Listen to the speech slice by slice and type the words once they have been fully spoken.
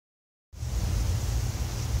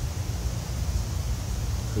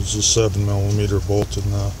There's a 7mm bolt in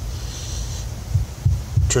the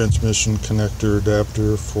transmission connector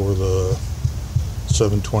adapter for the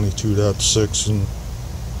 722.6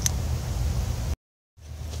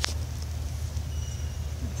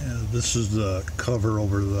 and this is the cover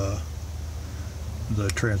over the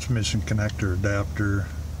transmission connector adapter.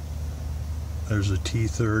 There's a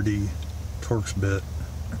T30 Torx bit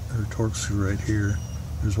or Torx screw right here.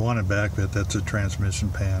 There's one at back bit, that's a transmission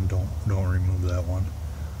pan. Don't remove that one.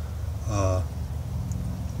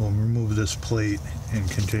 We'll remove this plate and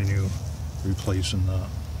continue replacing the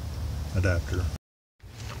adapter.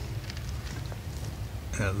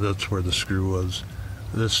 And that's where the screw was.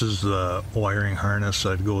 This is the wiring harness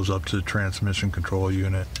that goes up to the transmission control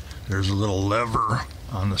unit. There's a little lever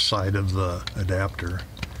on the side of the adapter.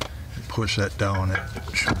 You push that down, it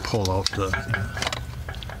should pull out the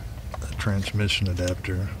transmission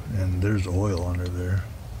adapter, and there's oil under there,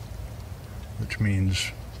 which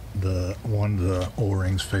means the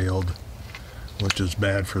O-rings failed, which is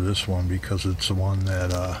bad for this one because it's the one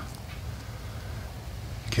that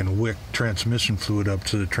can wick transmission fluid up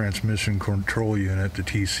to the transmission control unit, the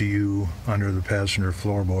TCU, under the passenger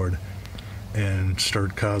floorboard and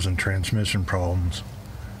start causing transmission problems.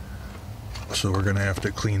 So we're gonna have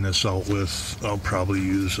to clean this out with, I'll probably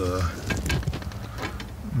use a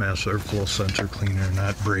mass airflow sensor cleaner,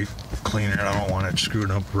 not brake cleaner. I don't want it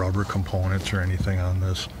screwing up rubber components or anything on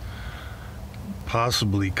this.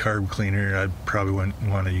 Possibly carb cleaner. I probably wouldn't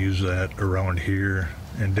want to use that around here,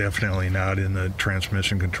 and definitely not in the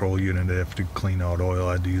transmission control unit. I have to clean out oil.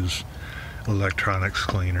 I'd use electronics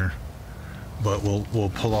cleaner. But we'll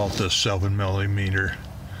pull out the 7mm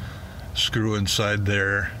screw inside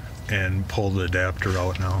there and pull the adapter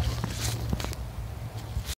out now.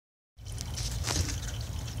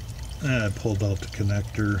 I pulled out the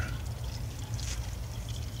connector.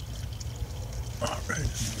 Alright,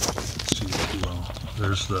 see,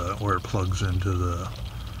 there's where it plugs into the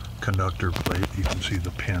conductor plate. You can see the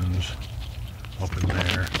pins up in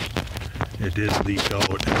there. It did leak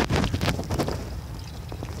out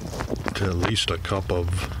to at least a cup of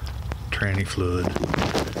tranny fluid,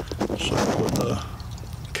 so I put the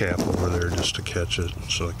cap over there just to catch it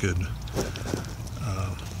so it could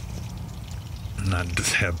not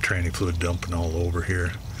just have tranny fluid dumping all over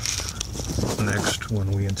here. Next,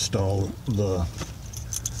 when we install the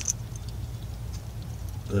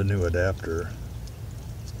new adapter,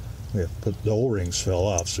 we have to put the O-rings fell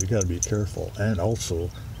off, so you got to be careful. And also,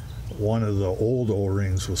 one of the old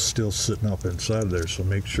O-rings was still sitting up inside there, so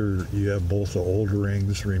make sure you have both the old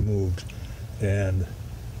rings removed and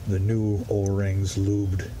the new O-rings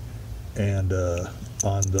lubed. And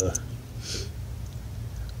on the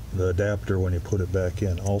adapter, when you put it back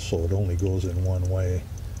in, also it only goes in one way.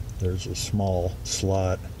 There's a small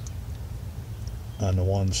slot on the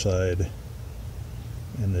one side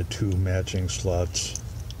and the two matching slots.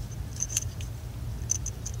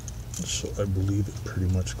 So I believe it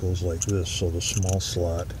pretty much goes like this. So the small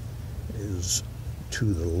slot is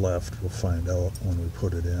to the left. We'll find out when we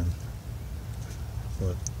put it in.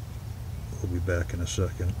 But we'll be back in a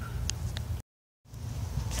second.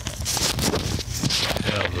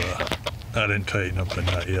 I didn't tighten up the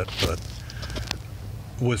nut yet, but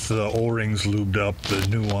with the O-rings lubed up, the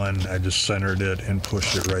new one, I just centered it and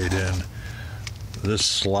pushed it right in. This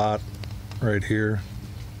slot right here,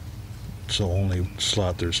 it's the only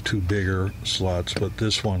slot. There's two bigger slots, but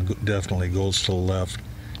this one definitely goes to the left.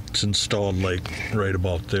 It's installed like right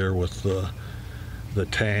about there with the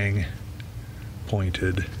tang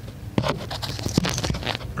pointed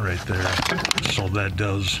right there. So that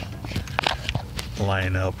does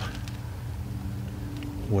line up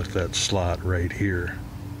with that slot right here.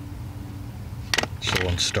 So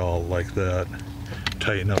install like that,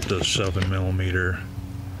 tighten up the 7mm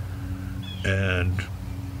and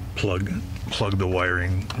plug the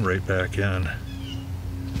wiring right back in.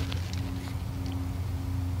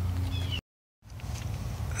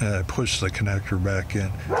 And push the connector back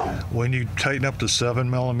in. When you tighten up the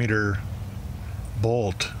 7mm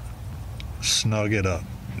bolt, snug it up.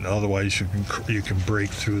 Otherwise you can break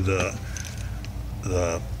through the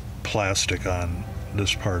plastic on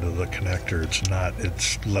this part of the connector.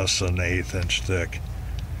 It's less than an 1/8 inch thick.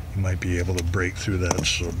 You might be able to break through that,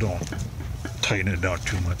 so don't tighten it down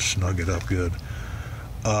too much, snug it up good.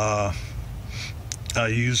 I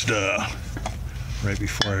used right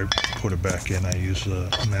before I put it back in, I used a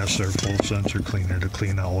mass airflow sensor cleaner to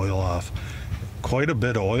clean the oil off. Quite a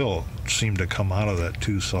bit of oil seemed to come out of that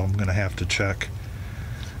too, so I'm gonna have to check,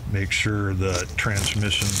 make sure the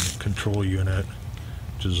transmission control unit,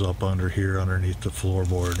 which is up under here underneath the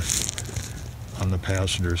floorboard on the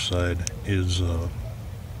passenger side, is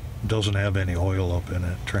Doesn't have any oil up in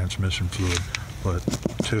it, transmission fluid. But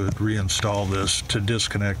to reinstall this, to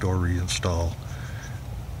disconnect or reinstall,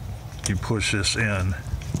 you push this in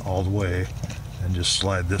all the way and just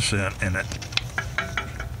slide this in, and it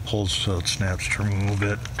pulls so it snaps to remove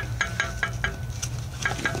it.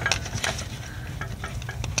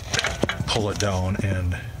 Pull it down,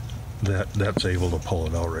 and that's able to pull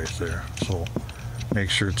it out right there. So make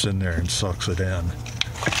sure it's in there and sucks it in.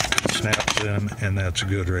 Snaps in, and that's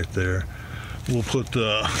good right there. We'll put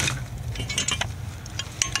the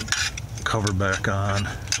cover back on,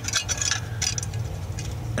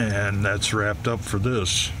 and that's wrapped up for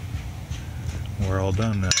this. We're all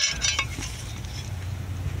done now.